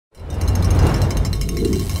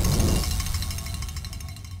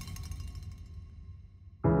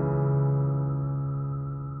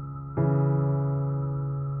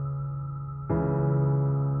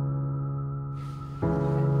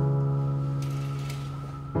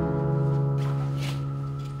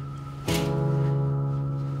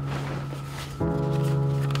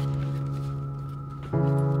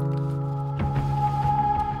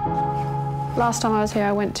Last time I was here,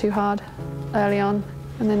 I went too hard early on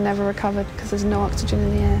and then never recovered because there's no oxygen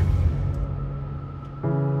in the air.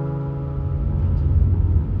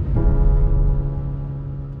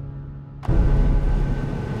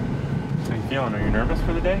 How you feeling? Are you nervous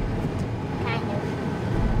for the day? Kind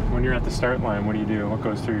of. When you're at the start line, what do? What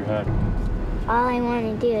goes through your head? All I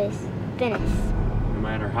want to do is finish. No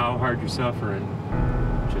matter how hard you're suffering,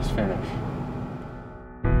 just finish.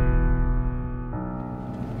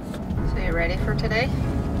 So you ready for today?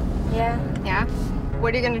 Yeah. Yeah?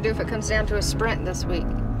 What are you going to do if it comes down to a sprint this week?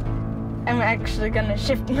 I'm actually going to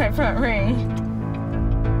shift my front ring.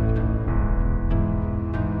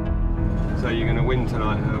 So you're going to win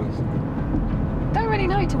tonight, Helen? Don't really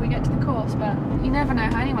know till we get to the course, but you never know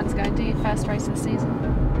how anyone's going, do you? First race of the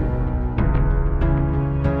season.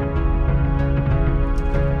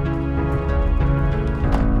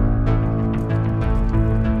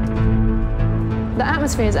 The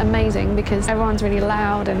atmosphere is amazing because everyone's really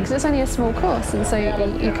loud and because it's only a small course, and so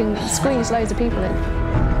you can squeeze loads of people in.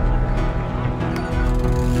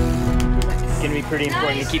 It's going to be pretty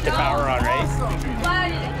important to keep the power on,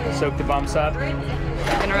 right? Soak the bumps up.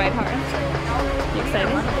 Gonna ride hard. You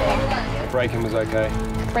excited? Braking was okay.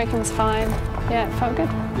 Braking was fine. Yeah, it felt good.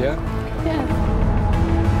 Yeah? Yeah.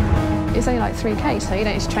 It's only like 3K, so you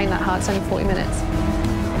don't need to train that hard. It's only 40 minutes.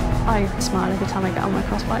 I smile every time I get on my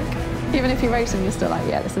cross bike. Even if you're racing, you're still like,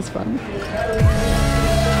 yeah, this is fun.